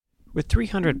With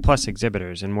 300 plus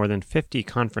exhibitors and more than 50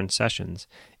 conference sessions,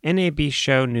 NAB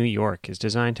Show New York is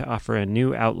designed to offer a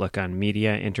new outlook on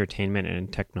media, entertainment,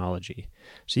 and technology,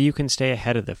 so you can stay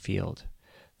ahead of the field.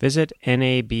 Visit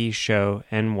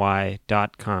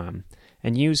nabshowny.com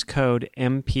and use code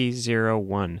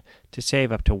MP01 to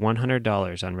save up to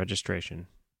 $100 on registration.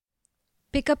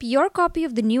 Pick up your copy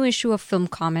of the new issue of Film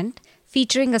Comment,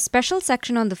 featuring a special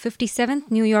section on the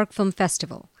 57th New York Film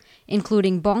Festival,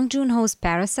 including Bong Joon-ho's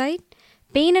Parasite,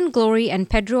 Pain and Glory and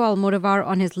Pedro Almodovar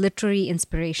on his literary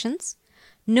inspirations,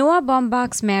 Noah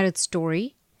Baumbach's Marriage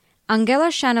Story, Angela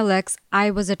Chanelek's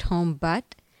I Was at Home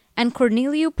But, and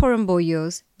Cornelio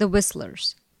Porumboyo's The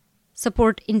Whistlers.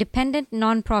 Support independent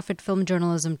non-profit film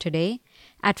journalism today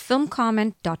at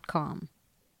filmcomment.com.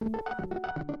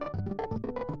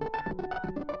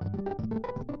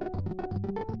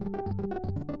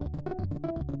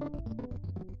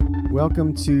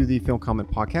 Welcome to the Film Comment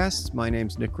Podcast. My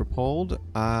name's Nick Rapold.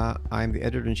 I'm the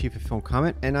editor-in-chief of Film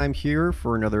Comment, and I'm here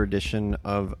for another edition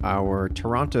of our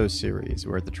Toronto series.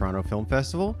 We're at the Toronto Film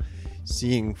Festival,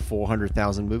 seeing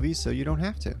 400,000 movies, so you don't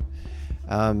have to.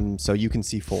 So you can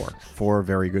see four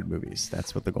very good movies.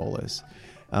 That's what the goal is.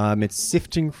 It's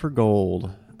sifting for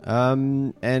gold.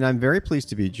 And I'm very pleased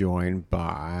to be joined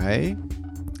by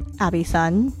Abby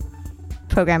Sun,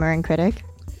 programmer and critic,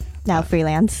 now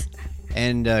freelance.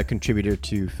 And contributor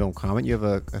to Film Comment. You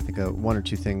have, I think, one or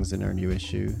two things in our new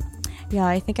issue. Yeah,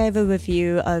 I think I have a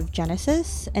review of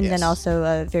Genesis, and then also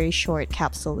a very short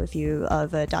capsule review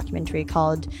of a documentary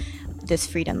called This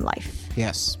Freedom Life.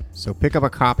 Yes, so pick up a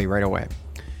copy right away.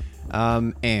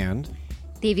 And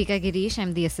Devika Girish,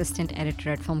 I'm the assistant editor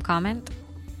at Film Comment.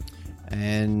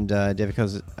 And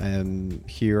Devika's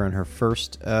here on her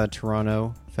first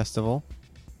Toronto festival.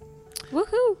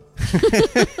 Woohoo!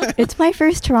 It's my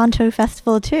first Toronto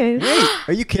festival too. Wait,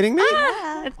 are you kidding me?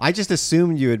 Yeah. I just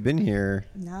assumed you had been here.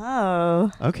 No.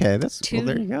 Okay, well,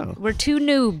 there you go. We're two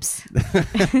noobs.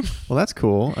 Well, that's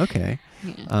cool. Okay.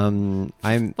 Yeah.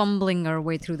 I'm fumbling our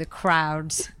way through the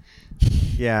crowds.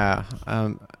 Yeah.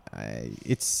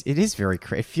 It is very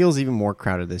it feels even more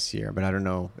crowded this year, but I don't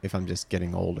know if I'm just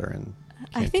getting older and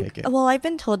can't take it. Well, I've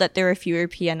been told that there are fewer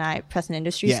PNI, press and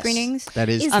industry screenings. That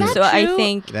is true. That so true?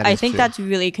 I think that's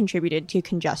really contributed to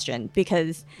congestion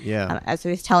because, as I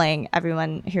was telling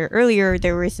everyone here earlier,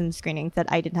 there were some screenings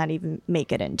that I did not even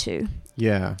make it into.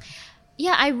 Yeah.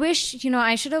 Yeah, I wish,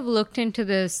 I should have looked into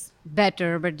this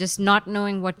better, but just not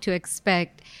knowing what to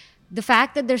expect. The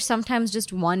fact that there's sometimes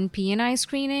just one P&I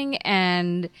screening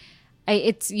and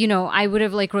I would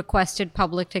have requested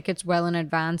public tickets well in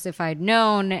advance if I'd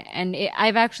known. And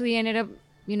I've actually ended up,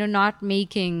 not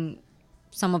making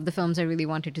some of the films I really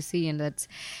wanted to see.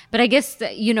 But I guess,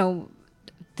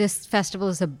 this festival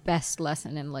is the best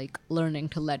lesson in learning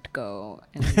to let go.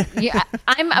 And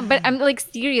I'm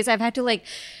serious. I've had to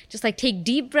just take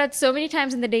deep breaths so many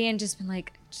times in the day and just been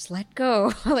just let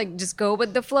go. Just go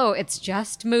with the flow. It's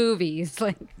just movies.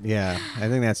 Yeah, I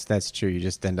think that's true. You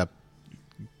just end up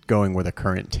going where the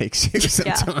current takes you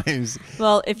sometimes. Yeah.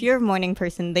 Well, if you're a morning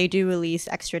person, they do release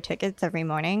extra tickets every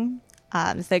morning.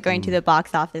 So going to the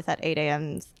box office at 8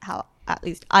 a.m. is how at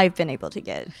least I've been able to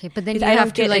get. Okay, but then you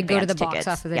have to go to the box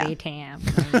office at 8 a.m.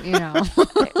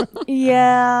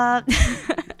 Yeah.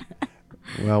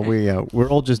 Well, we're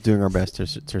all just doing our best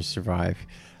to survive.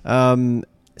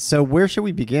 So where should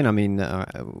we begin? I mean,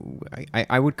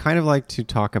 I would kind of like to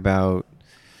talk about.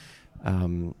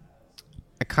 I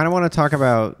kind of want to talk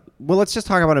about. Well, let's just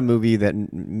talk about a movie that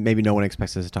maybe no one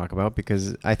expects us to talk about,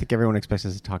 because I think everyone expects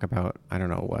us to talk about, I don't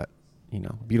know what,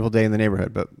 Beautiful Day in the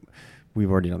Neighborhood, but we've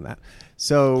already done that.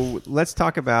 So let's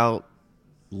talk about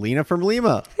Lina from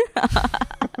Lima.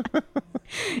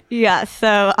 Yeah.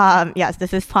 So, yes,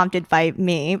 this is prompted by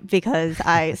me because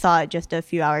I saw it just a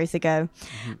few hours ago.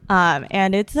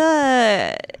 And it's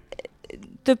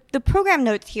the program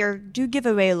notes here do give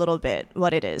away a little bit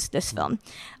what it is, this film.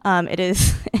 It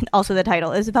is, and also the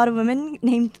title is about a woman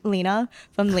named Lina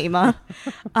from Lima,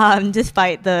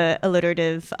 despite the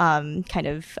alliterative kind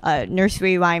of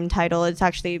nursery rhyme title. It's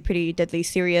actually pretty deadly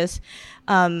serious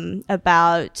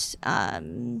about...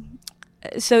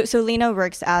 So Lina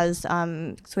works as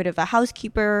sort of a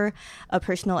housekeeper, a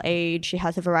personal aide. She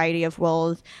has a variety of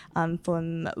roles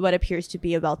from what appears to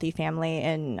be a wealthy family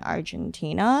in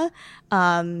Argentina.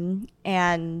 And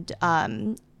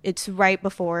it's right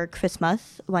before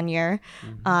Christmas one year,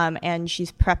 and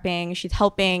she's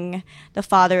helping the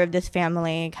father of this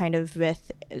family kind of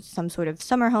with some sort of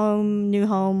summer home, new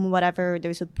home, whatever.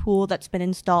 There's a pool that's been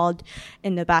installed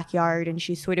in the backyard, and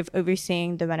she's sort of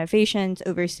overseeing the renovations,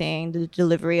 overseeing the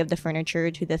delivery of the furniture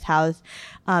to this house.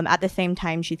 At the same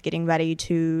time, she's getting ready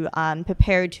to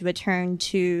prepare to return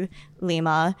to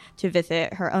Lima to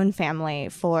visit her own family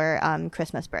for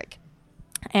Christmas break.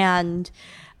 And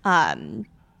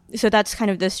so that's kind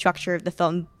of the structure of the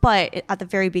film. But at the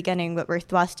very beginning, what we're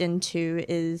thrust into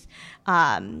is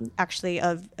actually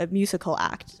a musical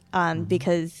act,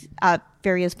 because at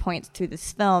various points through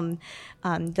this film,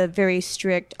 the very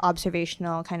strict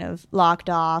observational, kind of locked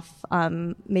off,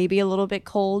 maybe a little bit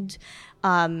cold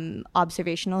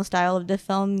observational style of the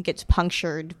film gets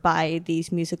punctured by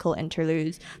these musical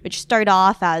interludes, which start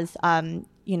off as, kind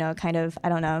of, I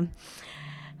don't know,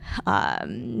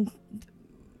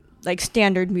 like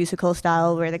standard musical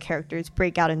style where the characters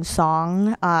break out in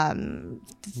song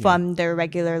from their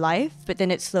regular life, but then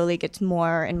it slowly gets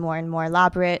more and more and more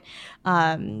elaborate.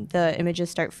 The images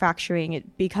start fracturing.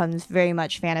 It becomes very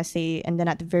much fantasy. And then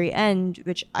at the very end,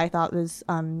 which I thought was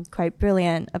quite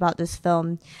brilliant about this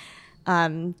film,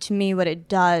 to me what it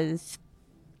does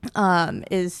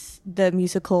is the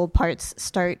musical parts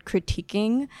start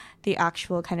critiquing the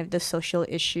actual kind of the social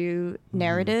issue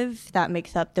narrative that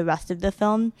makes up the rest of the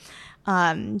film.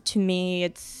 To me,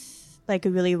 it's like a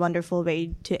really wonderful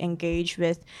way to engage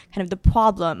with kind of the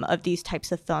problem of these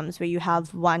types of films where you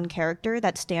have one character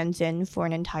that stands in for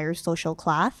an entire social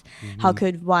class. How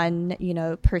could one,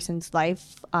 person's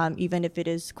life, even if it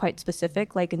is quite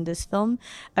specific, like in this film,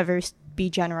 ever be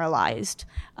generalized?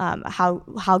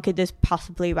 How could this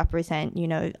possibly represent,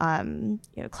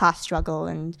 class struggle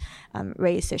and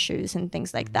race issues and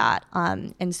things like that?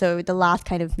 And so the last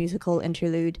kind of musical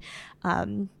interlude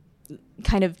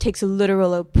kind of takes a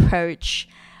literal approach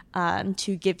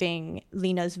to giving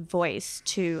Lina's voice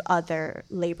to other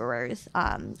laborers,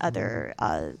 other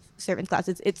servants'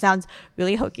 classes. It sounds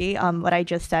really hokey, what I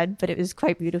just said, but it was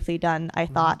quite beautifully done, I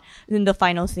thought. And then the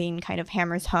final scene kind of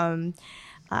hammers home,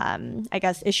 I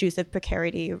guess, issues of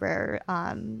precarity where,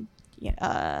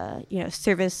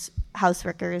 service house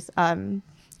workers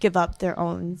give up their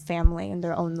own family and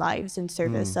their own lives in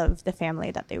service of the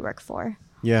family that they work for.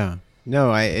 Yeah.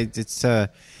 No, it's a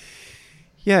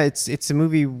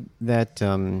movie that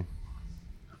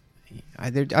I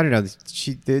don't know.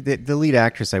 The lead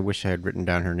actress, I wish I had written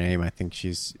down her name. I think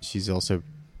she's also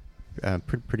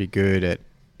pretty good at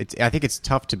it. I think it's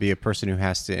tough to be a person who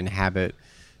has to inhabit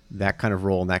that kind of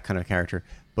role and that kind of character,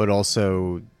 but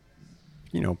also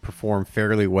perform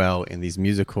fairly well in these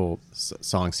musical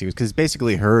song sequences, because it's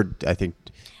basically her, I think,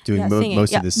 doing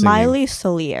most of the singing. Miley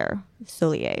Solier.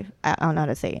 I don't know how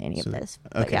to say any of this,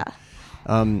 but okay.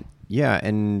 Yeah,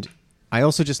 and I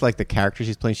also just like the character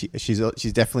she's playing.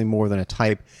 She's definitely more than a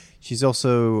type. She's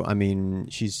also,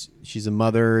 she's a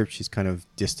mother. She's kind of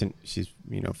distant. She's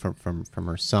from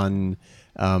her son,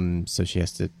 so she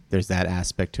has to. There's that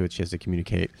aspect to it. She has to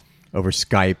communicate over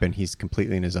Skype, and he's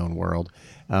completely in his own world.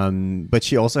 But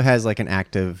she also has like an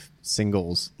active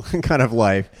singles kind of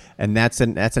life, and that's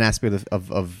an aspect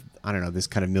of I don't know, this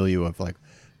kind of milieu of like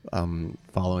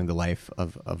following the life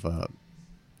of a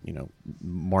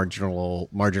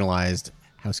marginalized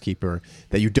housekeeper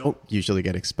that you don't usually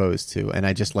get exposed to. And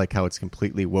I just like how it's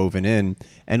completely woven in,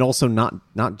 and also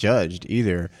not judged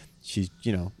either. She's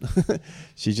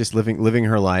she's just living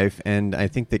her life, and I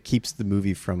think that keeps the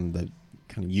movie from the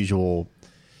kind of usual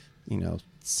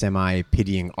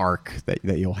semi-pitying arc that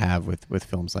you'll have with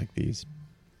films like these.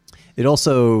 It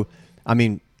also,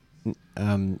 I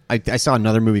saw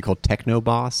another movie called Techno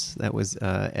Boss that was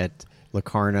at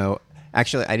Locarno.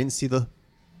 Actually, I didn't see the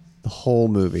whole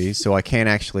movie, so I can't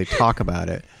actually talk about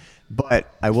it.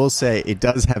 But I will say it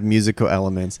does have musical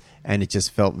elements, and it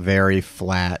just felt very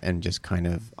flat and just kind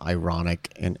of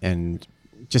ironic and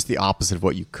just the opposite of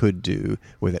what you could do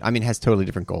with it. It has totally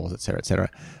different goals, et cetera, et cetera.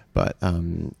 But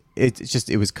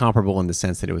it was comparable in the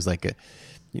sense that it was like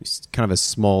kind of a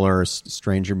smaller,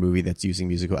 stranger movie that's using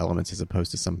musical elements as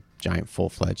opposed to some giant,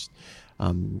 full-fledged,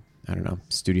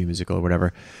 studio musical or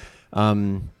whatever.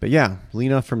 But yeah,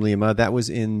 Lina from Lima, that was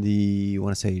in the, you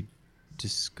want to say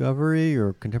Discovery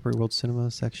or Contemporary World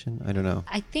Cinema section? I don't know.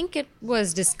 I think it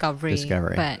was Discovery.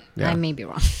 But yeah. I may be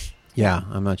wrong. Yeah,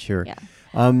 I'm not sure. Yeah.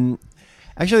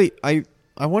 Actually, I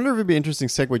wonder if it'd be an interesting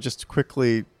segue just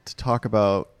quickly to talk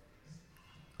about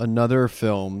another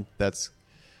film that's,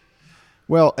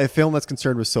 a film that's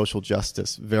concerned with social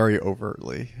justice very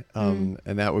overtly. And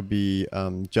that would be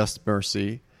Just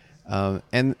Mercy.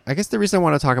 And I guess the reason I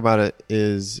want to talk about it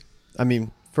is,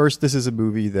 first, this is a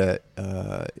movie that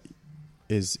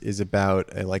is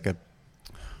about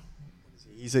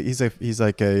he's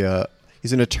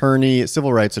an attorney, a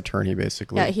civil rights attorney,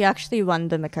 basically. Yeah, he actually won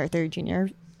the MacArthur Jr.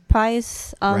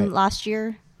 Prize last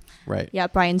year. Right. Yeah,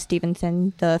 Brian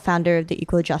Stevenson, the founder of the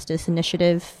Equal Justice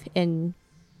Initiative in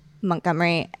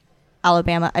Montgomery,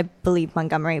 Alabama, I believe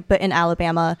Montgomery, but in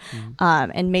Alabama,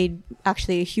 and made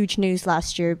actually huge news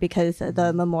last year because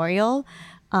the memorial,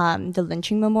 the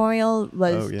lynching memorial,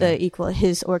 was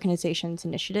his organization's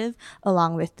initiative,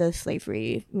 along with the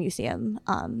slavery museum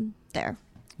there.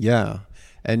 Yeah.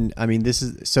 And I mean, this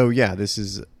is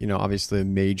obviously a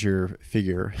major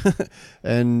figure,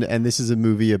 and this is a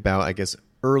movie about, I guess,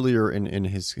 earlier in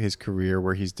his career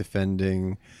where he's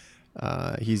defending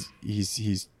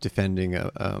he's defending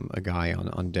a guy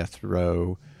on death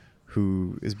row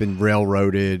who has been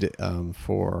railroaded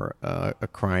for a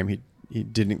crime he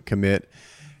didn't commit,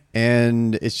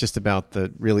 and it's just about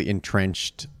the really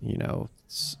entrenched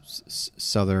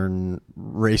Southern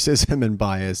racism and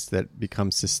bias that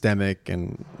becomes systemic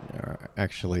and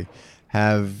actually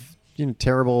have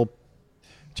terrible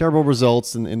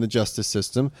results in the justice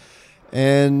system.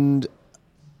 But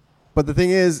the thing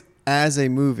is, as a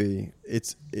movie,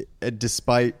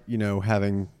 despite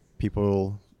having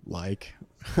people like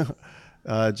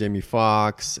Jamie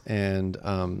Foxx and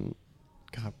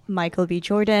Michael B.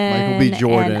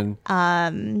 Jordan,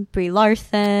 and, Brie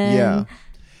Larson. Yeah,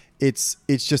 it's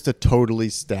just a totally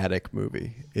static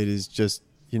movie. It is just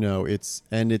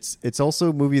it's also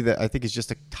a movie that I think is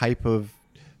just a type of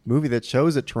movie that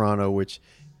shows at Toronto, which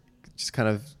just kind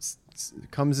of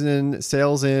comes in,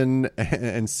 sails in,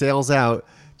 and sails out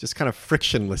just kind of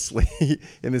frictionlessly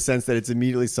in the sense that it's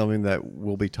immediately something that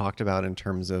will be talked about in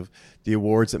terms of the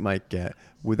awards it might get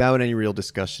without any real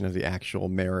discussion of the actual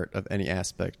merit of any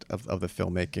aspect of the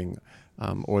filmmaking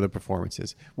or the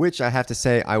performances, which I have to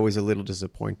say I was a little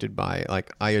disappointed by.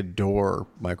 Like, I adore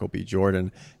Michael B.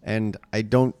 Jordan, and I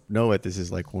don't know that this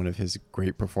is like one of his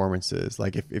great performances.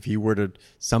 Like, if he were to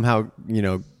somehow,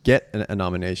 get a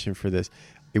nomination for this,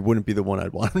 it wouldn't be the one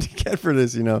I'd want him to get for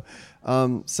this,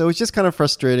 So it's just kind of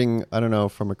frustrating, I don't know,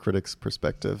 from a critic's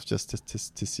perspective, just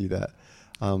to see that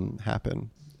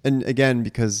happen. And again,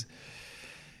 because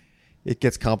it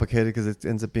gets complicated because it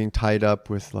ends up being tied up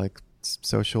with like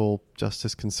social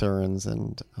justice concerns,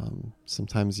 and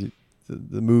sometimes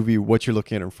the movie, what you're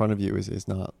looking at in front of you is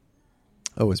not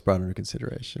always brought into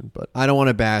consideration. But I don't want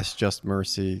to bash Just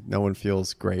Mercy. No one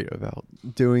feels great about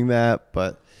doing that,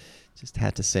 but just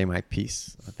had to say my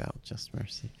piece about Just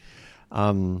Mercy.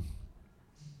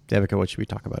 Devika, what should we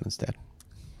talk about instead?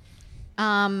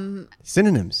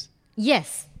 Synonyms.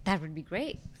 Yes, that would be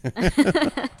great.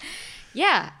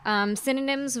 Yeah,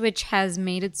 Synonyms, which has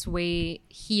made its way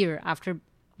here after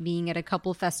being at a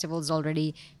couple festivals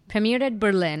already, premiered at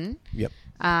Berlin. Yep.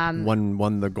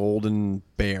 Won the Golden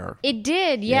Bear. It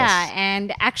did, yeah. Yes.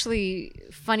 And actually,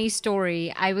 funny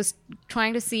story, I was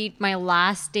trying to see it my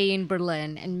last day in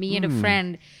Berlin, and me and a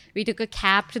friend, we took a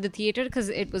cab to the theater because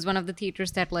it was one of the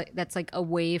theaters that's like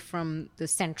away from the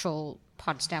central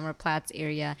Potsdamer Platz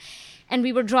area. And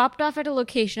we were dropped off at a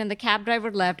location, and the cab driver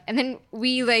left. And then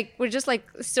we were just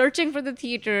searching for the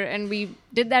theater, and we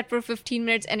did that for 15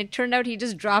 minutes. And it turned out he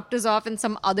just dropped us off in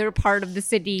some other part of the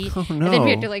city. Oh, no. And then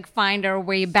we had to find our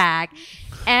way back.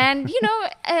 And,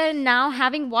 now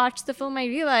having watched the film, I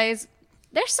realize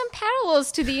there's some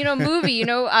parallels to the, movie.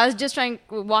 I was just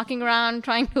walking around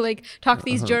trying to talk to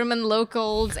these German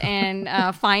locals and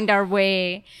find our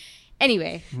way.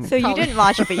 Anyway. So you didn't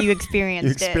watch it, but you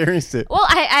experienced it. Well,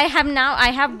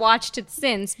 I have watched it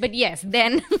since, but yes,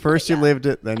 then. First you lived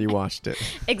it, then you watched it.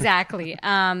 Exactly.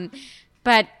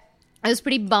 But I was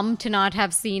pretty bummed to not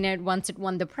have seen it once it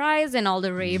won the prize and all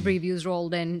the rave reviews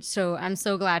rolled in. So I'm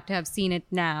so glad to have seen it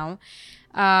now.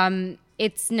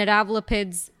 It's Nadav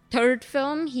Lapid's third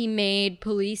film. He made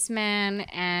Policeman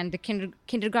and The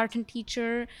Kindergarten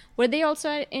Teacher. Were they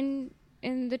also in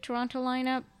the Toronto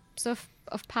lineup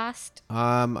of past?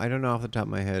 I don't know off the top of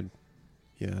my head.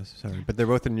 Yeah, sorry. But they're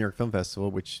both in the New York Film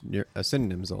Festival, which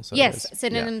Synonyms also yes, is.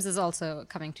 Synonyms is also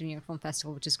coming to New York Film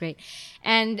Festival, which is great.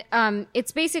 And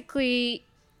it's basically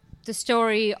the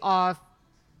story of,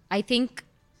 I think,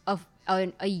 of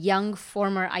a young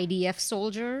former IDF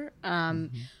soldier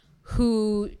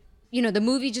who, the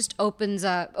movie just opens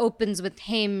with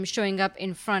him showing up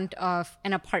in front of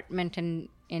an apartment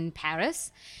in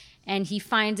Paris. And he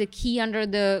finds a key under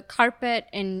the carpet,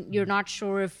 and you're not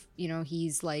sure if,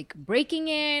 he's breaking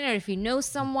in or if he knows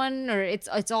someone, or it's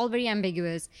all very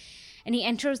ambiguous. And he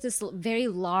enters this very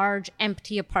large,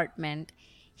 empty apartment.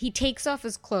 he takes off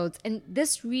his clothes, and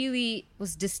this really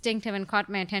was distinctive and caught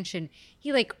my attention.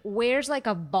 He like wears like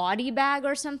a body bag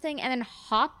or something and then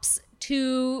hops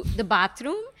to the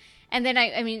bathroom. And then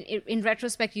in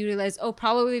retrospect, you realize, oh,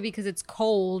 probably because it's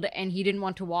cold and he didn't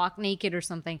want to walk naked or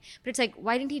something. But it's like,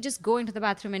 why didn't he just go into the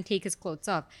bathroom and take his clothes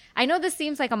off? I know this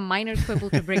seems like a minor quibble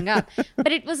to bring up,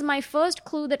 but it was my first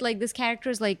clue that like this character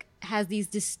is like has these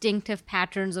distinctive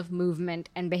patterns of movement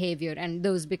and behavior, and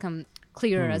those become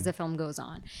clearer as the film goes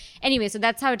on. Anyway, so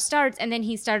that's how it starts, and then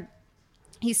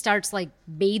he starts like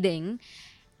bathing,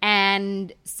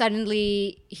 and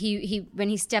suddenly he when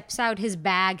he steps out, his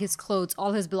bag, his clothes,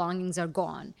 all his belongings are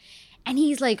gone, and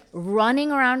he's like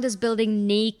running around this building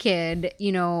naked,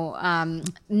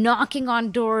 knocking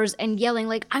on doors and yelling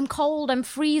like, I'm cold, I'm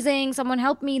freezing, someone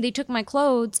help me, they took my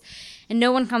clothes. And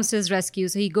no one comes to his rescue,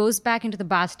 so he goes back into the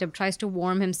bathtub, tries to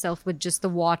warm himself with just the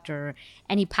water,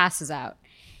 and he passes out.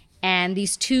 And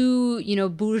these two,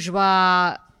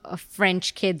 bourgeois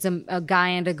French kids, a guy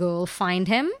and a girl, find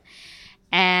him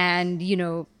and,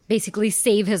 basically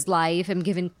save his life and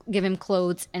give him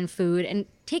clothes and food and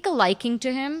take a liking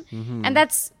to him. Mm-hmm. And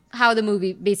that's how the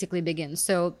movie basically begins.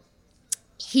 So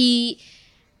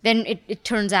it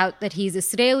turns out that he's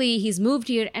Israeli, he's moved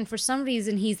here, and for some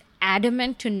reason he's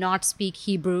adamant to not speak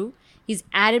Hebrew. He's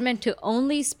adamant to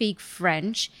only speak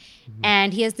French. Mm-hmm.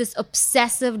 And he has this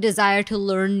obsessive desire to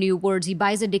learn new words. He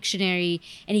buys a dictionary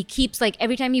and he keeps like,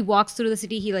 every time he walks through the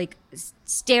city, he like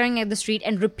staring at the street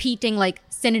and repeating like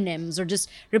synonyms or just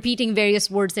repeating various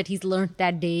words that he's learned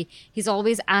that day. He's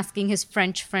always asking his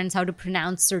French friends how to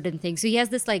pronounce certain things. So he has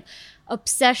this like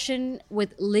obsession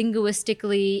with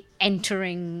linguistically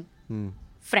entering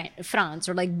France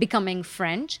or like becoming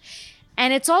French.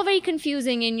 And it's all very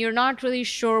confusing and you're not really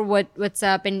sure what's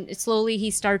up. And slowly he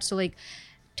starts to like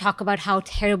talk about how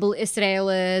terrible Israel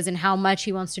is and how much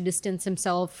he wants to distance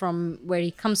himself from where he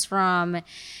comes from.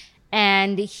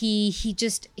 And he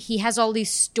has all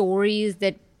these stories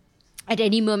that at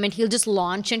any moment he'll just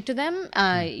launch into them,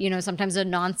 sometimes a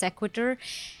non sequitur.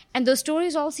 And those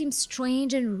stories all seem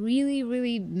strange and really,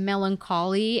 really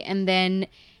melancholy. And then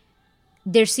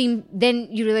then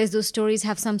you realize those stories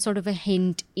have some sort of a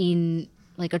hint in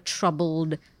like a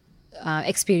troubled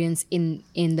experience in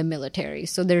the military.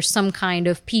 So there's some kind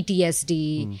of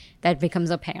PTSD that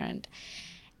becomes apparent.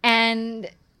 And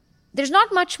there's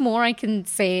not much more I can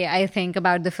say, I think,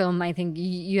 about the film. I think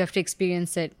you have to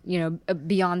experience it,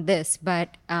 beyond this.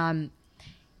 But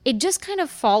it just kind of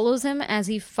follows him as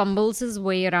he fumbles his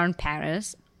way around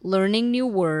Paris, learning new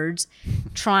words,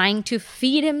 trying to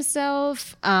feed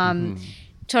himself,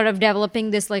 sort of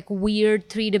developing this like weird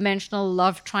three-dimensional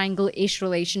love triangle-ish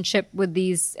relationship with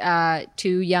these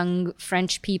two young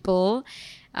French people,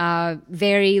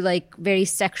 very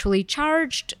sexually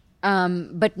charged,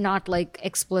 but not like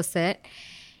explicit.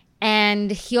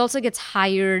 And he also gets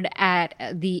hired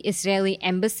at the Israeli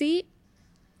embassy,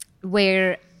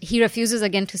 where he refuses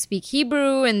again to speak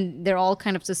Hebrew, and they're all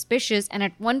kind of suspicious. And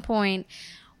at one point,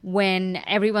 when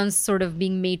everyone's sort of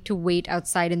being made to wait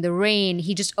outside in the rain,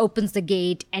 he just opens the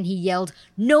gate and he yelled,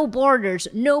 no borders,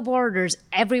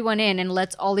 everyone in, and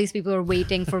lets all these people who are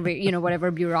waiting for,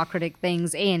 whatever bureaucratic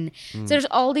things in. So there's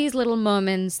all these little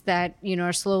moments that,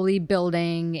 are slowly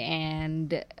building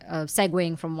and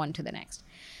segueing from one to the next.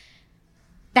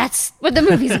 That's what the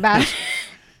movie's about.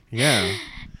 Yeah.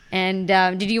 And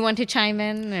did you want to chime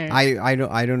in? Or?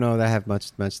 I don't know that I have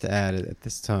much to add at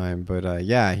this time, but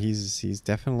he's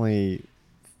definitely,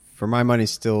 for my money,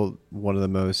 still one of the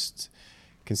most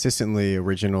consistently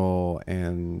original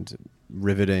and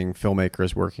riveting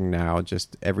filmmakers working now.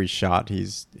 Just every shot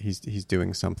he's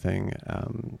doing something.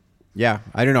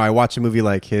 I don't know. I watch a movie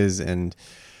like his and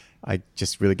I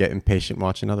just really get impatient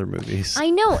watching other movies. I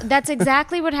know. That's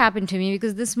exactly what happened to me,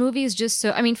 because this movie is just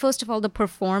so... I mean, first of all, the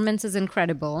performance is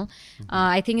incredible.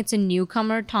 I think it's a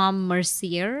newcomer, Tom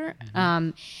Mercier.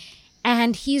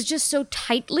 And he's just so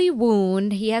tightly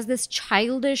wound. He has this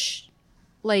childish,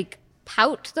 like,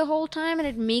 pout the whole time. And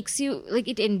it makes you... Like,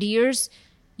 it endears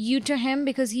you to him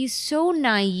because he's so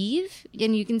naive.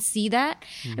 And you can see that.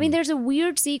 I mean, there's a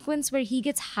weird sequence where he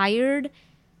gets hired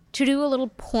to do a little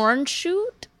porn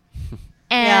shoot.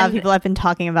 And people have been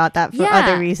talking about that for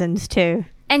other reasons too.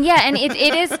 And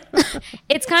it is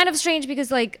it's kind of strange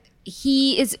because like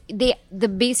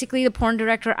basically the porn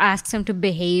director asks him to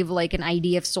behave like an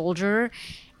IDF soldier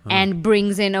and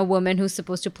brings in a woman who's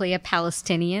supposed to play a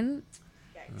Palestinian.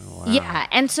 Oh, wow. Yeah,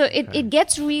 and so it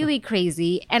gets really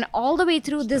crazy, and all the way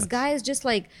through this guy is just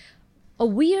like a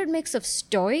weird mix of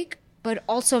stoic but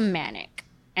also manic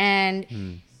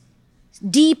and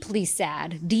deeply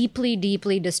sad,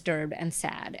 deeply disturbed and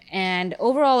sad. And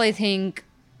overall, I think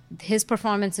his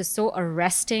performance is so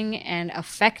arresting and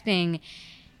affecting.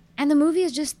 And the movie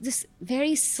is just this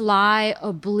very sly,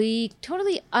 oblique,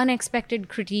 totally unexpected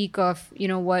critique of,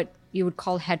 what you would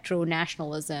call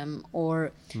hetero-nationalism,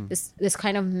 or this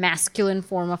kind of masculine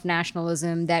form of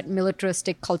nationalism that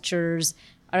militaristic cultures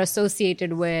are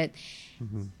associated with.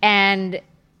 And,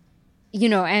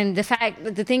 and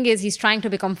the thing is, he's trying to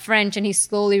become French, and he's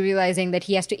slowly realizing that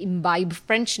he has to imbibe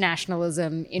French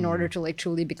nationalism in order to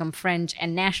truly become French.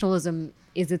 And nationalism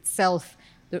is itself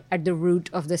at the root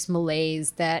of this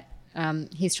malaise that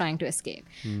he's trying to escape.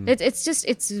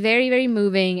 It's very, very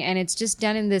moving, and it's just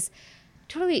done in this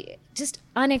totally just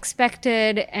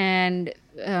unexpected, and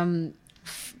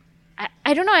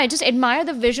I don't know, I just admire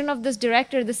the vision of this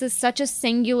director. This is such a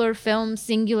singular film,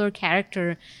 singular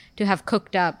character to have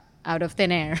cooked up out of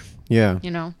thin air. Yeah.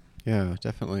 Yeah,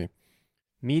 definitely.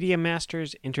 Media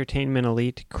masters, entertainment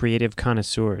elite, creative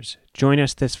connoisseurs, join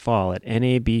us this fall at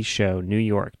NAB Show New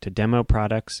York to demo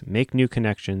products, make new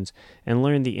connections, and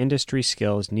learn the industry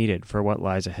skills needed for what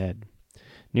lies ahead.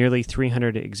 Nearly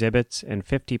 300 exhibits and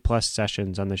 50-plus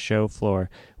sessions on the show floor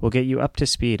will get you up to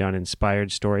speed on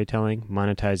inspired storytelling,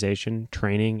 monetization,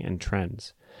 training, and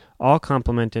trends, all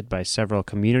complemented by several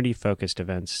community-focused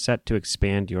events set to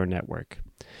expand your network.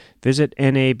 Visit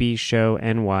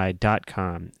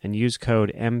nabshowny.com and use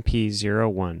code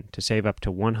MP01 to save up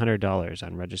to $100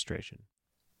 on registration.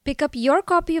 Pick up your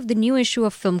copy of the new issue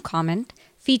of Film Comment,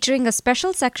 featuring a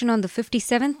special section on the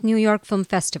 57th New York Film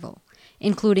Festival,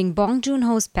 including Bong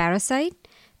Joon-ho's Parasite,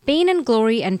 Pain and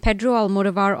Glory and Pedro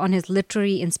Almodovar on his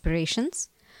literary inspirations,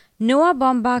 Noah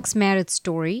Baumbach's Marriage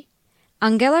Story,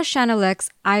 Angela Shanelek's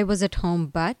I Was at Home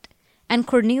But, and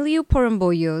Cornelio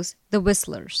Porumboyo's The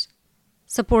Whistlers.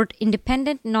 Support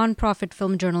independent, non-profit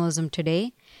film journalism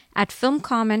today at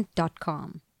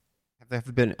filmcomment.com. Have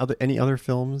there been any other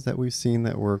films that we've seen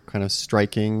that were kind of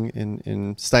striking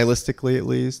in stylistically, at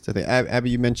least? I think, Abby,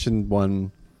 you mentioned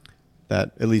one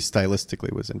that at least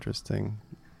stylistically was interesting.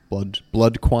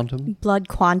 Blood Quantum? Blood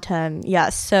Quantum,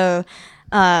 yes. So,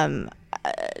 to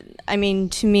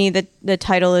me, the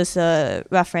title is a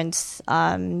reference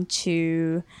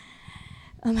to,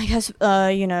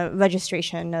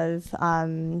 registration of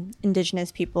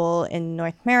indigenous people in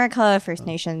North America, First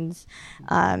Nations,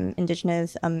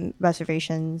 indigenous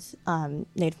reservations,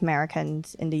 Native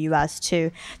Americans in the U.S.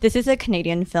 too. This is a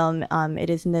Canadian film.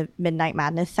 It is in the Midnight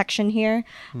Madness section here.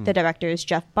 The director is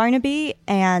Jeff Barnaby,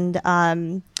 and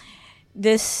a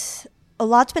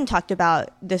lot's been talked about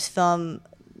this film.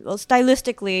 Well,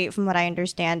 stylistically, from what I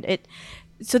understand,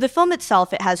 so the film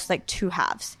itself, it has like two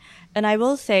halves, and I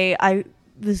will say I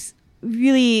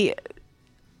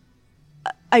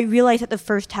realized that the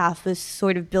first half was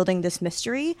sort of building this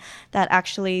mystery that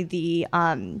actually the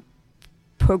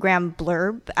program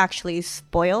blurb actually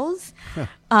spoils.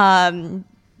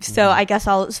 So I guess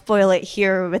I'll spoil it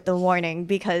here with the warning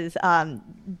because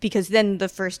then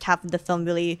the first half of the film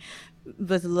really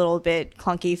was a little bit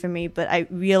clunky for me, but I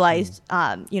realized,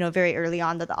 very early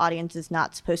on that the audience is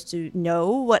not supposed to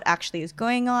know what actually is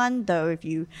going on, though if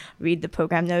you read the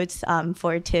program notes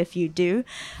for TIFF, you do.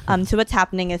 So what's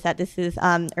happening is that this is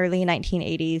early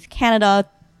 1980s Canada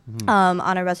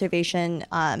on a reservation,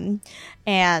 and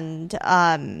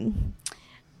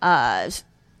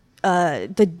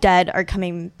the dead are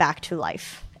coming back to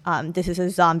life. This is a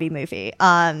zombie movie,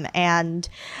 and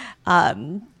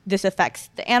this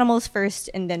affects the animals first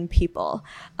and then people.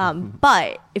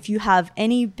 But if you have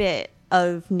any bit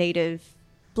of native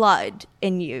blood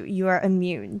in you, you are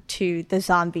immune to the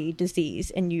zombie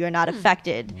disease and you are not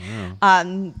affected.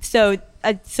 So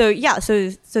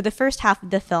the first half of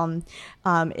the film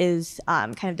is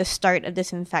kind of the start of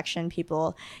this infection,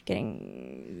 people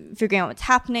figuring out what's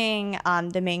happening.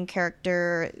 The main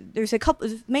characters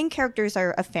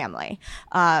are a family,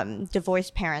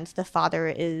 divorced parents. The father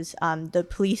is the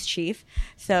police chief,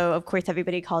 so of course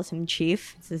everybody calls him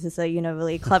Chief. This is a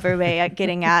really clever way at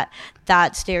getting at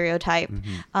that stereotype.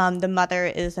 The mother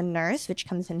is a nurse, which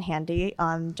comes in handy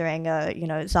during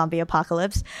a zombie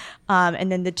apocalypse,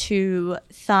 and then the two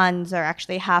sons are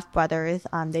actually half brothers.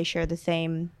 They share the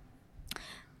same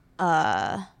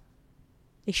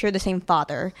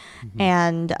father,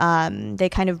 and they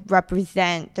kind of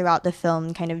represent throughout the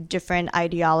film kind of different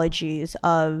ideologies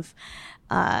of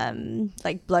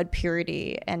like blood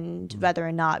purity and whether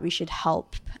or not we should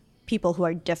help people who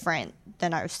are different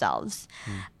than ourselves.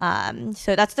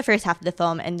 So that's the first half of the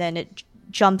film, and then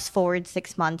jumps forward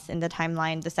 6 months in the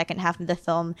timeline. The second half of the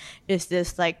film is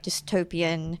this like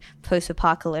dystopian,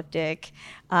 post-apocalyptic,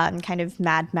 kind of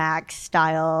Mad Max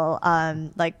style,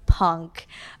 like punk.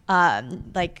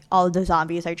 Like all of the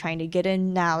zombies are trying to get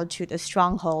in now to the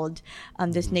stronghold,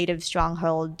 this native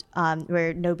stronghold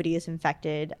where nobody is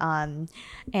infected, and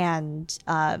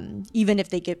even if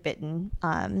they get bitten,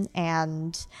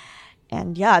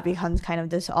 and yeah, it becomes kind of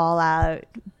this all-out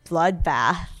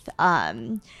bloodbath.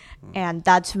 And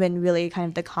that's when really kind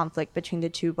of the conflict between the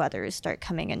two brothers start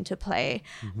coming into play,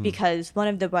 because one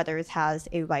of the brothers has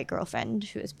a white girlfriend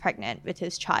who is pregnant with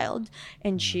his child,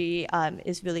 and she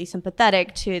is really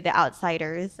sympathetic to the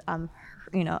outsiders,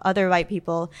 other white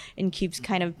people, and keeps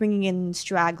kind of bringing in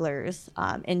stragglers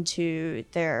into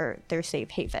their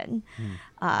safe haven.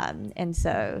 And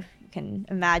so you can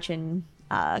imagine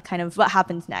kind of what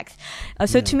happens next.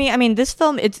 To me, I mean, this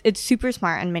film, it's super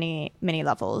smart on many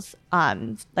levels.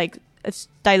 Like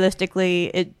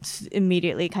stylistically, it's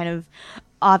immediately kind of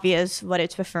obvious what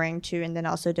it's referring to, and then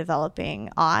also developing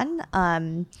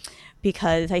on.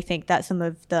 Because I think that some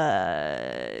of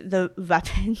the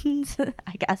weapons,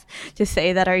 I guess, to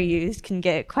say that are used can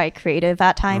get quite creative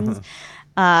at times.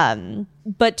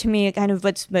 But to me, kind of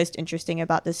what's most interesting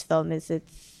about this film is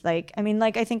it's like, I mean,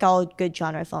 like I think all good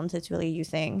genre films, it's really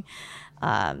using,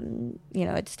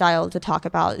 its style to talk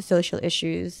about social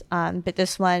issues. But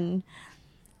this one,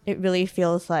 it really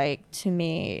feels like, to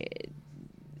me,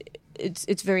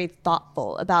 it's very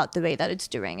thoughtful about the way that it's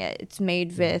doing it. It's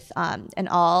made with an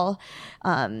all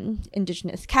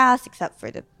indigenous cast, except for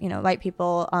the white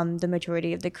people. The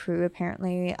majority of the crew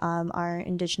apparently are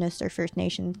indigenous or First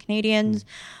Nations Canadians.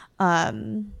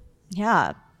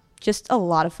 Yeah, just a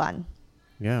lot of fun.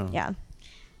 Yeah.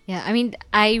 I mean,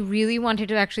 I really wanted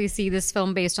to actually see this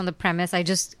film based on the premise. I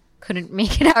just couldn't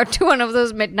make it out to one of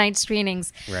those midnight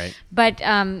screenings. Right. But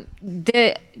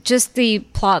the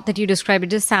plot that you described,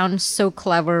 it just sounds so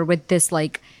clever with this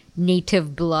like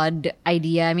native blood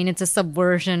idea. I mean, it's a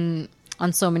subversion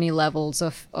on so many levels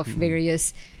of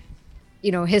various,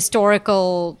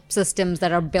 historical systems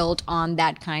that are built on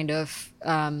that kind of,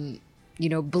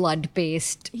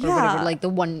 blood-based or whatever, like the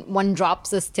one drop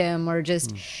system, or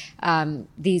just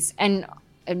these, and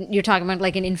you're talking about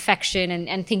like an infection,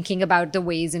 and thinking about the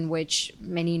ways in which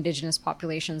many indigenous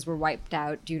populations were wiped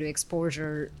out due to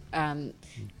exposure,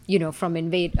 due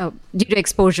to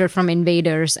exposure from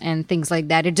invaders and things like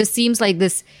that. It just seems like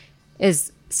this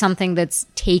is something that's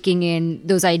taking in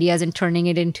those ideas and turning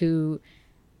it into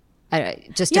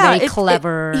just a very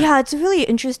clever. It's a really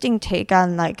interesting take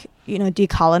on like,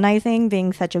 decolonizing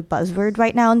being such a buzzword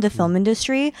right now in the film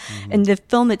industry. And the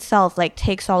film itself like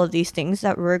takes all of these things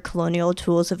that were colonial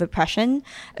tools of oppression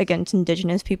against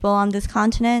indigenous people on this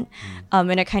continent,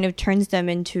 and it kind of turns them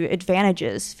into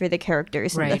advantages for the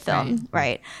characters in the film.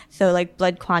 Right. So like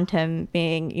blood quantum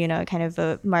being, kind of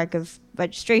a mark of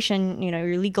registration,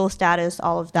 your legal status,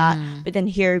 all of that. But then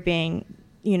here being,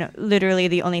 literally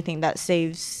the only thing that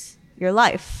saves your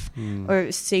life, or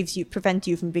prevents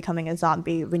you from becoming a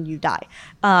zombie when you die.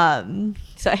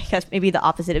 So I guess maybe the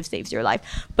opposite of saves your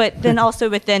life. But then also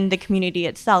within the community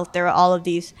itself, there are all of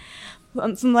these,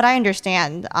 from what I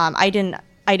understand,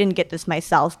 I didn't get this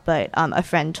myself, but a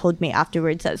friend told me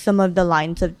afterwards that some of the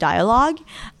lines of dialogue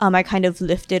are kind of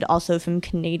lifted also from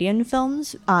Canadian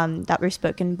films that were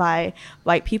spoken by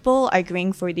white people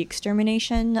arguing for the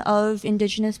extermination of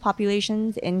Indigenous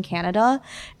populations in Canada.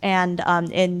 And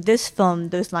in this film,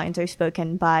 those lines are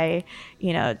spoken by,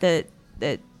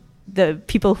 the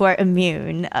people who are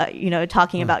immune,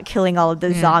 talking about killing all of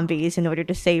the zombies in order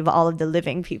to save all of the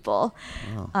living people.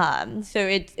 So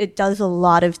it does a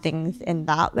lot of things in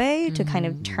that way to kind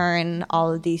of turn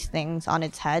all of these things on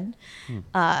its head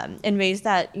in ways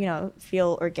that,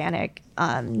 feel organic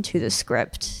to the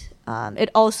script. It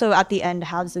also, at the end,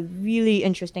 has a really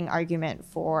interesting argument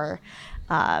for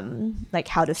like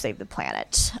how to save the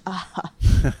planet,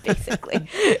 basically,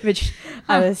 which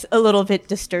I was a little bit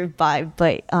disturbed by,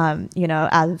 but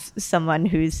as someone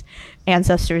whose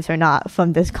ancestors are not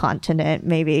from this continent,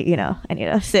 maybe I need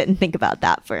to sit and think about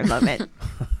that for a moment.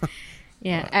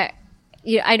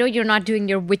 I know you're not doing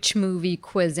your which movie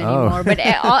quiz anymore, but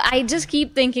I just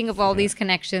keep thinking of all these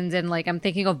connections, and like I'm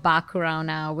thinking of Bacurau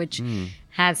now, which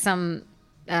has some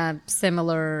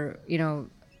similar,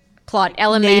 plot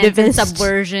elements and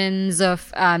subversions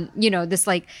of, this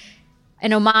like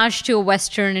an homage to a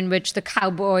Western in which the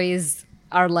cowboys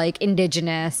are like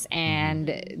indigenous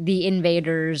and the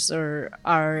invaders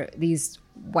are these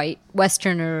white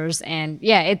Westerners. And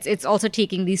it's also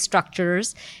taking these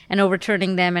structures and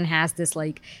overturning them, and has this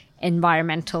like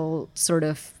environmental sort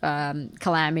of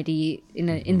calamity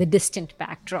in the distant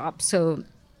backdrop. So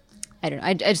I don't know.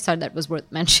 I just thought that was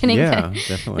worth mentioning. Yeah,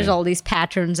 definitely. There's all these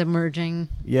patterns emerging.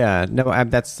 Yeah, no,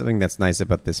 that's something that's nice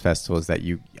about this festival is that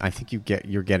I think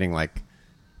you're getting like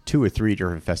 2 or 3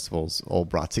 different festivals all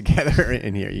brought together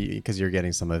in here, because you're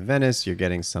getting some of Venice, you're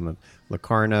getting some of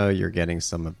Locarno, you're getting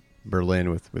some of Berlin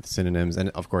with Synonyms, and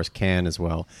of course Cannes as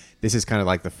well. This is kind of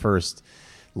like the first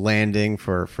landing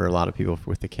for a lot of people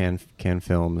with the Cannes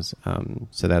films.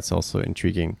 So that's also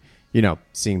intriguing.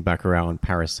 Seeing Baccarat and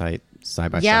Parasite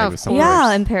side by side with some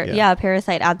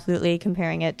Parasite, absolutely,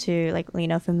 comparing it to like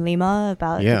Lina from Lima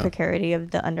about the precarity of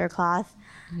the underclass.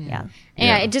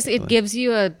 It gives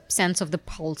you a sense of the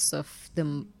pulse of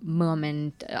the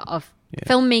moment of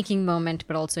filmmaking moment,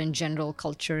 but also in general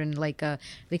culture in like a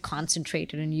really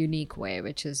concentrated and unique way,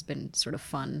 which has been sort of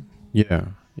fun.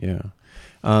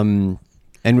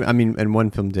 And I mean, and one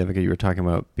film, Devika, you were talking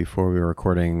about before we were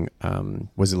recording,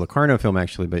 was a Locarno film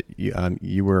actually, but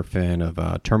you were a fan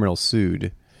of Terminal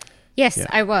Sud. Yes,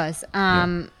 I was.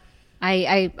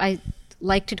 I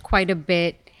liked it quite a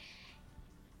bit.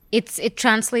 It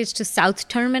translates to South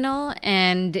Terminal,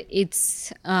 and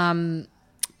it's an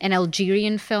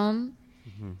Algerian film.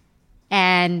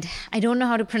 And I don't know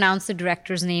how to pronounce the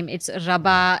director's name. It's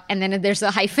Rabat, and then there's a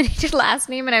hyphenated last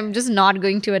name, and I'm just not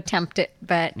going to attempt it.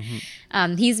 But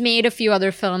he's made a few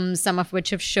other films, some of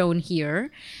which have shown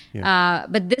here.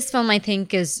 But this film, I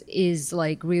think, is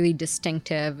like really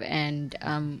distinctive, and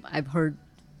I've heard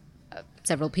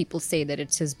several people say that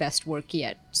it's his best work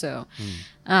yet. So,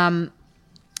 and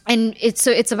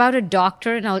it's about a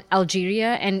doctor in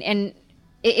Algeria, and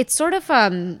it's sort of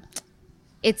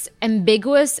it's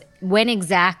ambiguous when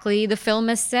exactly the film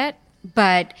is set,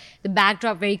 but the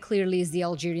backdrop very clearly is the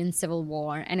Algerian Civil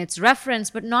War, and it's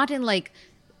referenced, but not in like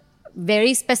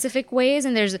very specific ways.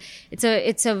 And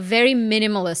it's a very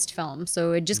minimalist film,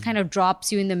 so it just kind of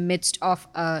drops you in the midst of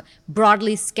a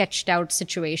broadly sketched out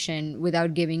situation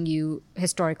without giving you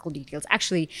historical details.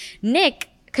 Actually, Nick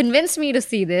convinced me to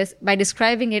see this by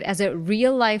describing it as a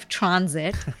real life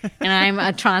transit, and I'm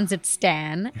a transit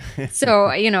stan.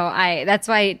 So, that's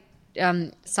why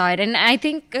I saw it. And I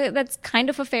think that's kind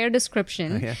of a fair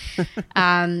description.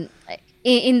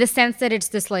 In the sense that it's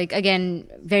this, like, again,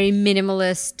 very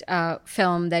minimalist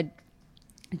film that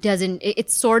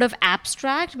it's sort of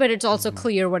abstract, but it's also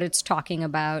clear what it's talking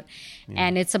about.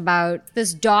 And it's about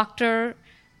this doctor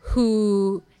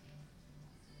who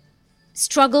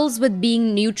struggles with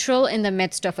being neutral in the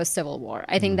midst of a civil war.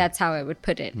 I think that's how I would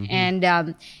put it.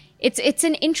 And it's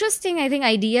an interesting, I think,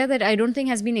 idea that I don't think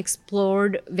has been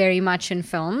explored very much in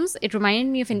films. It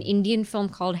reminded me of an Indian film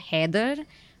called Haider,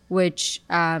 which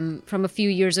from a few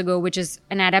years ago, which is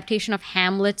an adaptation of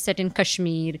Hamlet set in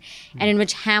Kashmir, and in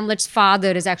which Hamlet's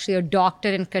father is actually a doctor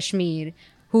in Kashmir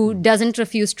who doesn't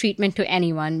refuse treatment to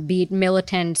anyone, be it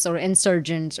militants or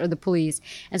insurgents or the police.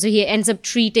 And so he ends up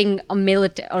treating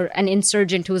an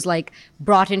insurgent who was like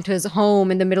brought into his home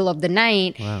in the middle of the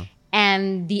night. Wow.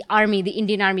 And the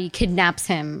Indian army kidnaps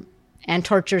him and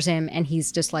tortures him, and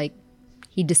he's just like,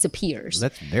 he disappears.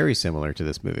 That's very similar to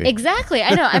this movie. Exactly,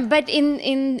 I know. But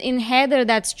in Heather,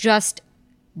 that's just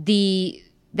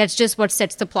what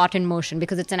sets the plot in motion,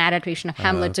 because it's an adaptation of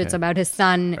Hamlet. So it's about his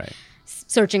son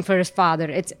searching for his father.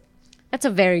 That's a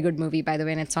very good movie, by the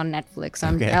way, and it's on Netflix.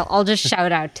 So I'll just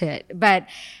shout out to it. But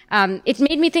it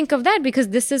made me think of that, because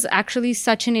this is actually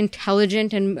such an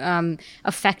intelligent and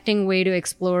affecting way to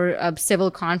explore civil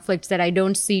conflicts that I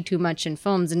don't see too much in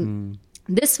films. And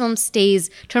this film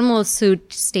Terminal Sud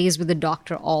stays with the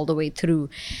doctor all the way through.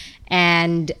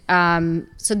 And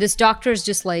so this doctor is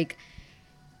just like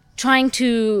trying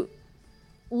to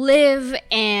live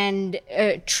and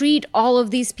treat all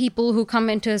of these people who come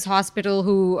into his hospital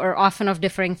who are often of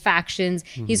differing factions.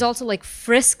 He's also like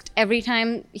frisked every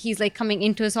time he's like coming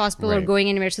into his hospital or going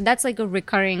anywhere. So that's like a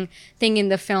recurring thing in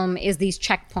the film, is these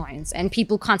checkpoints and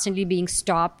people constantly being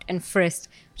stopped and frisked,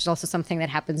 which is also something that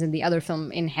happens in the other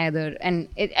film in Heather. And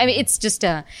it's just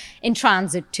in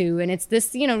transit too. And it's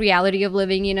this, reality of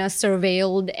living in a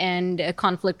surveilled and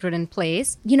conflict-ridden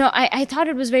place. I thought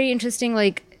it was very interesting,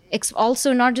 like,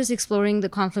 also not just exploring the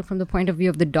conflict from the point of view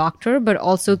of the doctor, but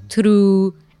also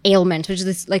through ailment, which is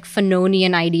this like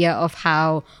Fanonian idea of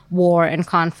how war and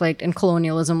conflict and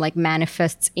colonialism like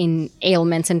manifests in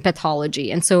ailments and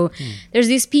pathology. And so there's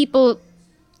these people.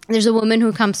 There's a woman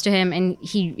who comes to him, and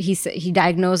he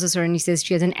diagnoses her, and he says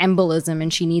she has an embolism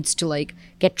and she needs to like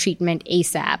get treatment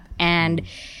ASAP. And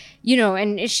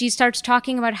and she starts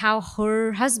talking about how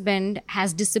her husband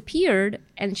has disappeared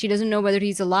and she doesn't know whether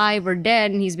he's alive or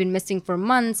dead and he's been missing for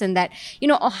months, and that,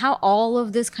 how all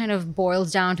of this kind of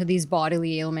boils down to these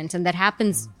bodily ailments. And that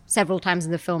happens several times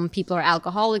in the film. People are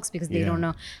alcoholics because they don't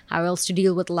know how else to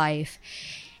deal with life.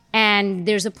 And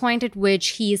there's a point at which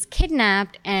he is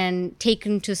kidnapped and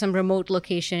taken to some remote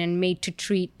location and made to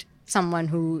treat someone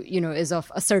who, is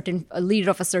of a leader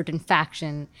of a certain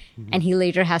faction. And he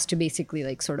later has to basically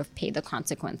like sort of pay the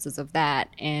consequences of that.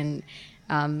 And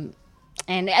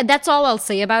that's all I'll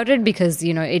say about it, because,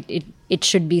 it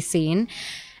should be seen.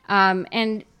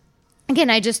 And again,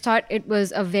 I just thought it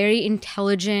was a very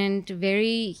intelligent,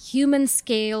 very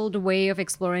human-scaled way of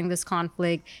exploring this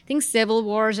conflict. I think civil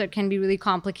wars can be really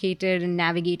complicated, and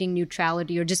navigating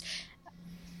neutrality or just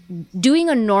doing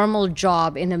a normal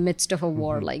job in the midst of a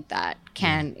war like that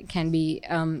can be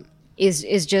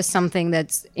is just something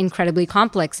that's incredibly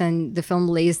complex, and the film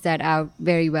lays that out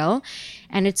very well,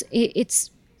 and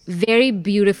it's very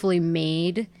beautifully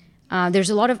made. There's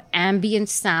a lot of ambient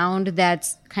sound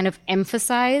that's kind of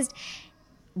emphasized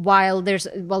while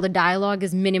the dialogue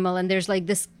is minimal, and there's like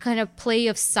this kind of play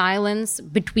of silence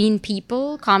between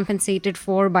people compensated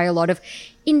for by a lot of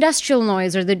industrial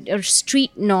noise or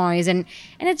street noise, and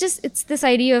it's this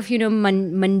idea of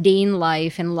mundane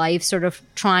life and life sort of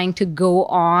trying to go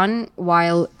on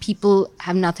while people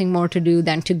have nothing more to do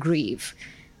than to grieve,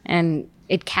 and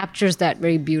it captures that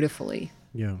very beautifully.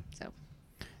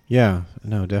 Yeah,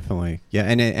 no, definitely. Yeah,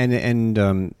 and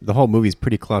the whole movie is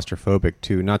pretty claustrophobic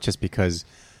too, not just because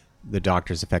the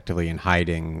doctor's effectively in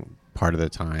hiding part of the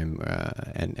time,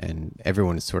 and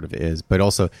everyone sort of is, but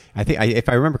also I think if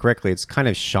I remember correctly, it's kind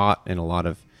of shot in a lot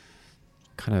of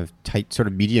kind of tight sort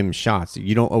of medium shots.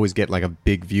 You don't always get like a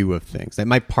big view of things. That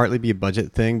might partly be a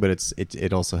budget thing, but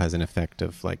it also has an effect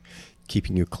of like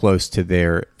keeping you close to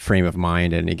their frame of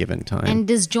mind at any given time. And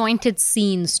disjointed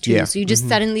scenes too. Yeah. So you just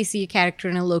suddenly see a character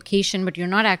in a location, but you're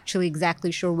not actually exactly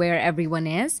sure where everyone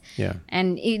is. Yeah.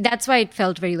 And that's why it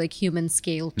felt very like human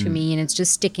scale to me. And it's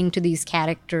just sticking to these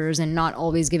characters and not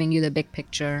always giving you the big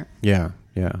picture. Yeah.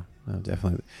 No,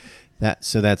 definitely.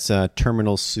 That's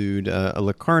Terminal Sued, a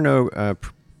Locarno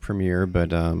premiere,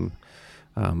 but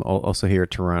also here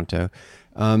at Toronto.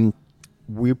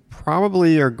 We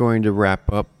probably are going to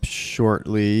wrap up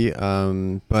shortly,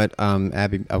 but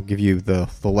Abby, I'll give you the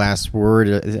last word.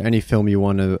 Is there any film you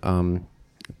want to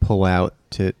pull out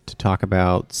to talk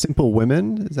about? Simple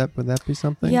Women, would that be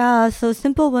something? Yeah, so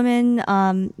Simple Women,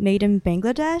 made in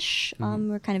Bangladesh,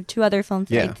 were kind of two other films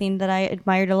that I'd seen that I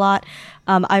admired a lot.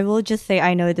 I will just say,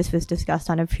 I know this was discussed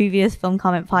on a previous Film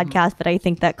Comment podcast, but I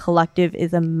think that Collective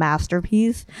is a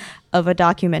masterpiece of a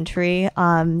documentary,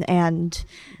 and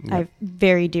I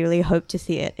very dearly hope to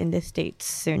see it in the States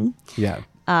soon. Yeah.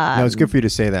 No, it's good for you to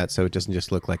say that, so it doesn't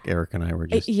just look like Eric and I were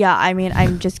just... Yeah, I mean,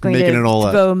 I'm just going to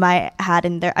throw my hat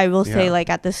in there. I will say, like,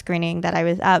 at the screening that I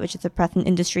was at, which is a press and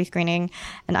industry screening,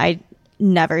 and I'd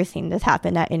never seen this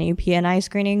happen at any PNI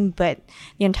screening, but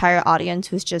the entire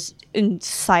audience was just in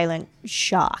silent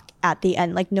shock at the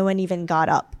end. Like, no one even got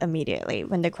up immediately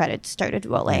when the credits started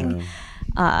rolling. Yeah.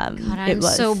 God, I'm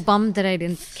so bummed that I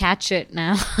didn't catch it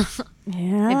now.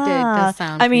 Yeah. It does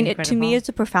sound I mean, incredible. to me, it's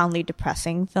a profoundly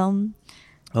depressing film.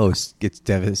 Oh, it's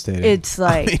devastating. It's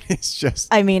like... it's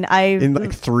just... I mean, in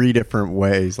like three different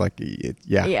ways. Like,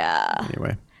 Yeah.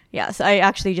 Anyway. Yeah, so I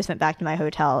actually just went back to my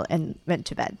hotel and went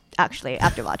to bed, actually,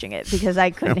 after watching it, because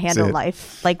I couldn't handle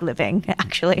life, like living,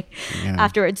 actually,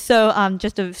 afterwards. So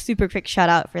just a super quick shout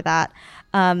out for that.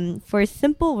 For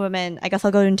Simple Women, I guess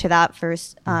I'll go into that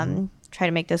first, try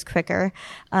to make this quicker.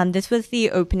 This was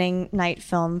the opening night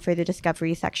film for the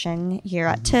Discovery section here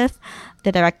at TIFF.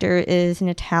 The director is an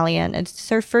Italian. It's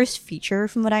her first feature,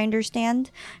 from what I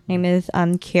understand. Her name is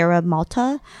Chiara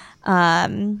Malta.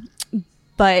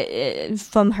 But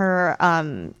from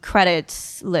her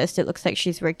credits list, it looks like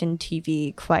she's worked in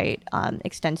TV quite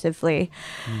extensively.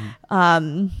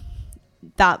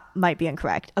 That might be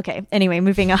incorrect. Okay, anyway,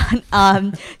 moving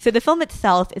on. So the film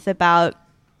itself is about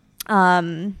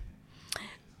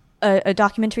a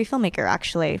documentary filmmaker,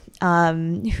 actually,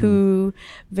 who,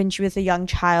 when she was a young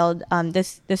child,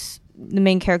 the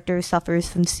main character suffers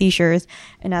from seizures,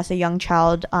 and as a young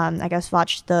child, I guess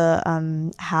watched the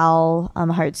Hal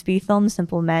Hartsby film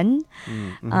Simple Men,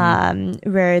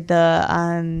 where the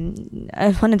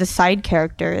one of the side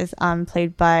characters,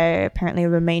 played by apparently a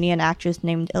Romanian actress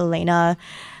named Elena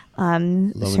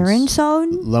Lowenson,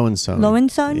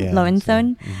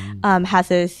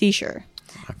 has a seizure.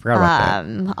 I forgot about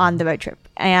that. On the road trip.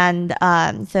 And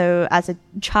so as a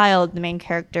child, the main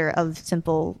character of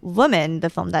Simple Woman, the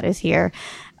film that is here,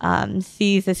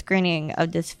 sees a screening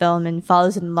of this film and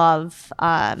falls in love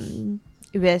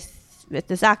with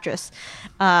this actress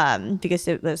because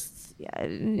it was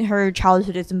her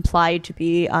childhood is implied to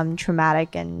be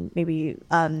traumatic, and maybe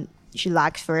she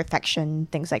lacks for affection,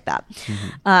 things like that.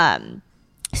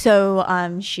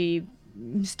 So she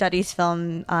studies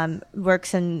film,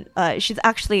 works in, she's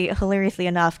actually, hilariously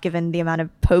enough, given the amount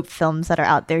of Pope films that are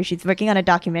out there, she's working on a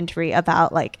documentary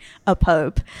about like a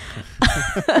Pope.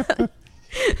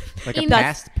 Like a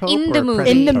past Pope in or the a movie.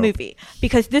 present In the Pope? movie,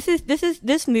 because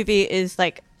this movie is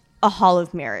like a hall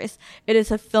of mirrors. It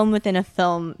is a film within a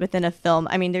film within a film.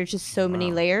 I mean, there's just so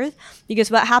many layers,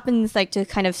 because what happens, like, to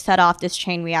kind of set off this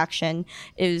chain reaction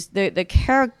is the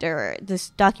character, this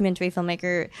documentary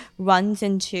filmmaker, runs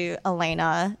into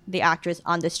Elena, the actress,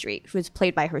 on the street, who is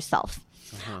played by herself.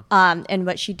 And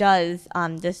what she does,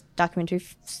 this documentary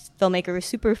filmmaker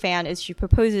super fan, is she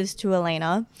proposes to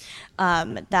Elena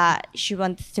that she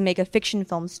wants to make a fiction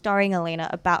film starring Elena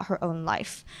about her own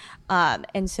life.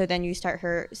 And so then you start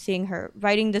seeing her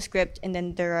writing the script, and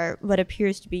then there are what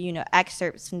appears to be,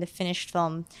 excerpts from the finished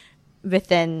film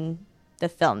within the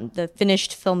film, the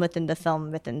finished film within the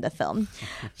film within the film.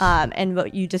 And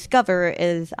what you discover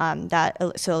is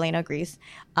so Elena agrees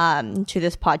to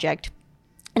this project.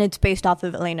 And it's based off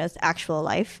of Elena's actual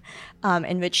life,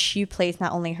 in which she plays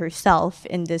not only herself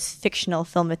in this fictional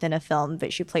film within a film,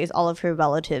 but she plays all of her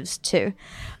relatives too.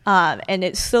 And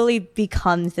it slowly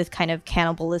becomes this kind of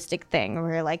cannibalistic thing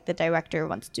where, like, the director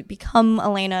wants to become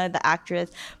Elena, the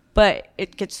actress, but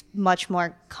it gets much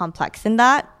more complex than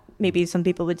that. Maybe some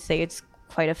people would say it's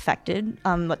quite affected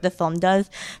what the film does,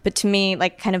 but to me,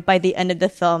 like, kind of by the end of the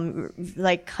film,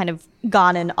 like, kind of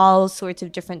gone in all sorts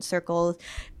of different circles.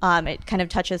 It kind of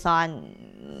touches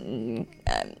on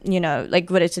like,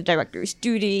 what is the director's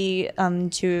duty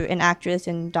to an actress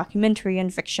in documentary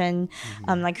and fiction,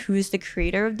 like, who's the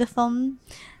creator of the film,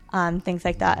 things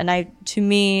like that. And to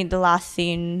me, the last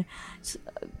scene,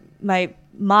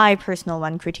 my personal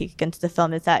one critique against the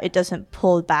film is that it doesn't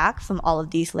pull back from all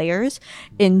of these layers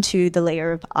into the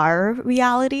layer of our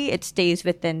reality. It stays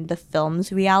within the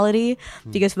film's reality,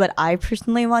 because what I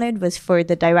personally wanted was for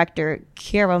the director,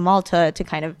 Chiara Malta, to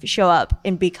kind of show up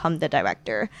and become the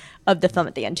director of the film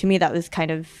at the end. To me, that was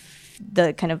kind of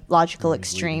the kind of logical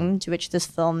extreme to which this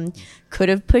film could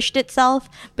have pushed itself,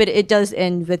 but it does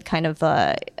end with kind of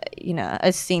a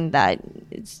scene that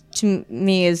to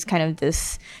me is kind of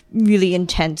this really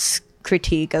intense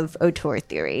critique of auteur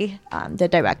theory, the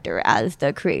director as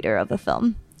the creator of a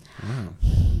film.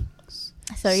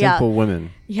 So Simple Women.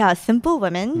 Yeah, Simple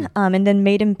Women. And then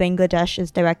Made in Bangladesh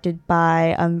is directed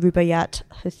by Rubaiyat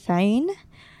Hussain.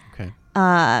 Okay.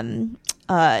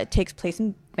 It takes place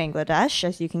in Bangladesh,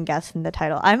 as you can guess from the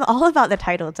title. I'm all about the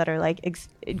titles that are like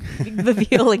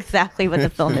reveal exactly what the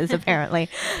film is, apparently.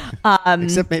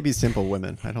 Except maybe Simple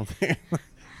Women. I don't think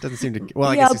doesn't seem to. Well,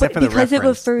 I yeah, guess except but for the because it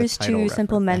reference, refers the title to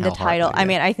Simple reference, Men, the Hal title. Hartley, I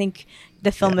mean, I think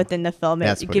the film within the film,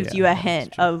 it gives you a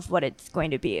hint of what it's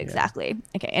going to be exactly.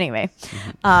 Okay. Anyway.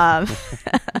 So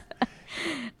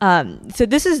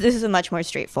this is a much more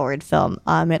straightforward film.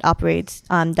 It operates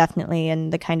definitely in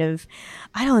the kind of,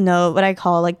 I don't know what I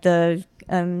call, like, the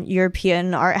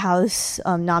European art house,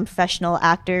 non-professional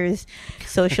actors,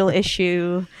 social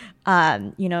issue,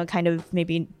 kind of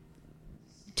maybe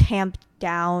tamped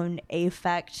down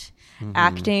affect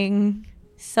acting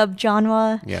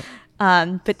subgenre. Yeah.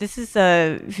 But this is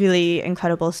a really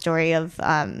incredible story of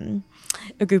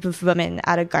a group of women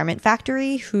at a garment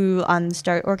factory who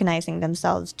start organizing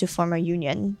themselves to form a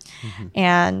union.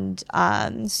 And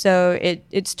so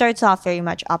it starts off very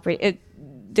much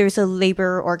there's a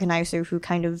labor organizer who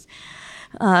kind of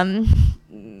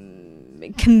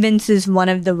convinces one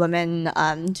of the women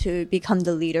to become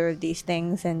the leader of these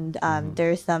things. And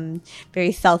there's some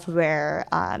very self-aware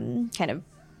kind of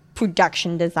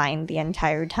production design the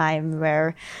entire time,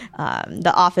 where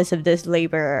the office of this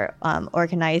labor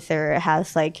organizer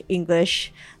has, like,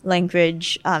 English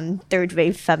language third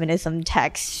wave feminism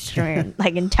text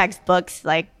like in textbooks,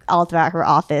 like, all throughout her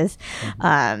office,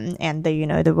 and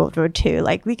the World War II,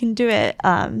 like, we can do it,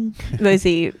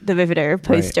 Rosie the Riveter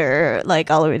poster, like,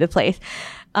 all over the place.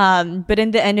 But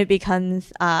in the end, it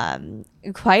becomes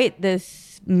quite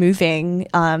this moving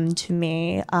to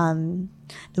me.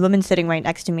 The woman sitting right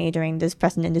next to me during this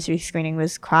press and industry screening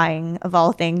was crying, of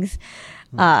all things,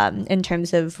 in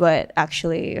terms of what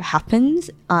actually happens,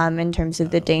 in terms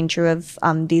of the danger of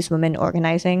these women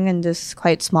organizing in this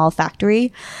quite small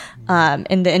factory.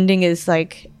 And the ending is,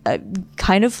 like,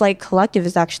 kind of like collective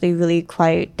is actually really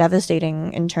quite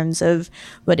devastating in terms of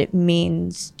what it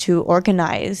means to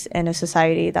organize in a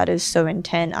society that is so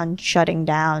intent on shutting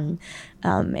down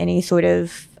any sort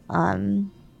of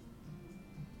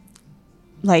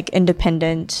like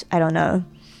independent, I don't know,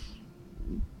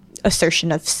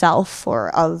 assertion of self or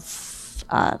of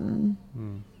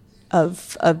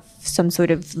some sort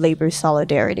of labor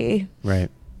solidarity. Right.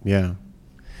 Yeah.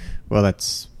 Well,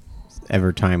 that's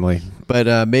ever timely.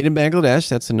 But Made in Bangladesh,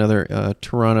 that's another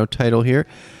Toronto title here.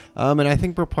 And I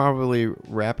think we'll probably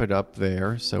wrap it up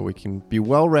there so we can be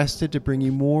well rested to bring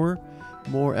you more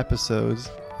episodes.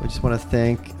 I just want to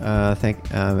thank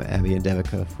Abby and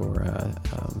Devika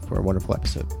for a wonderful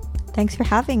episode. Thanks for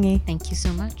having me. Thank you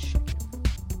so much.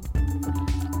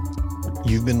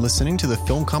 You've been listening to the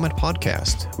Film Comment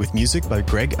Podcast with music by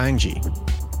Greg Einge.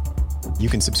 You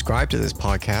can subscribe to this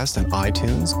podcast on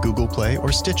iTunes, Google Play,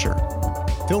 or Stitcher.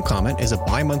 Film Comment is a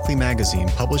bi-monthly magazine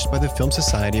published by the Film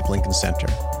Society of Lincoln Center.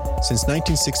 Since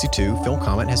 1962, Film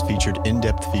Comment has featured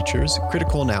in-depth features,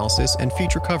 critical analysis, and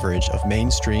feature coverage of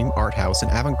mainstream, art house, and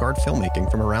avant-garde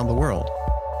filmmaking from around the world.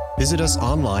 Visit us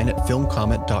online at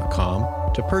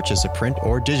filmcomment.com to purchase a print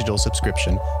or digital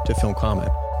subscription to Film Comment,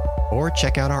 or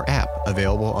check out our app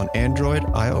available on Android,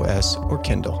 iOS, or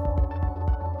Kindle.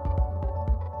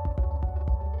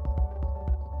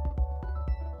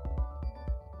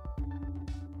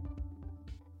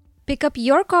 Pick up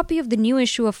your copy of the new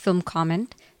issue of Film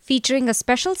Comment, featuring a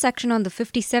special section on the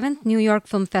 57th New York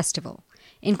Film Festival,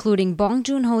 including Bong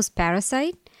Joon-ho's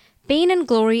Parasite, Pain and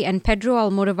Glory and Pedro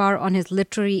Almodovar on his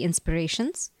literary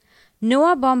inspirations,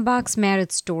 Noah Baumbach's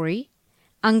Marriage Story,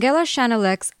 Angela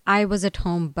Chanelek's I Was at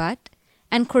Home But,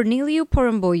 and Cornelio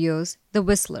Porumboyo's The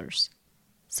Whistlers.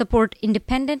 Support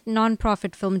independent,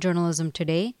 non-profit film journalism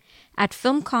today at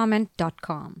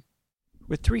filmcomment.com.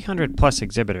 With 300 plus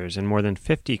exhibitors and more than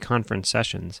 50 conference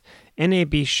sessions,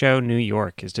 NAB Show New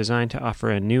York is designed to offer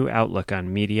a new outlook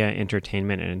on media,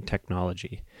 entertainment, and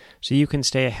technology, so you can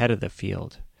stay ahead of the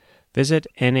field. Visit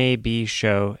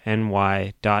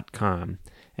nabshowny.com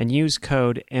and use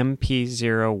code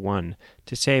MP01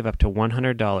 to save up to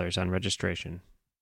 $100 on registration.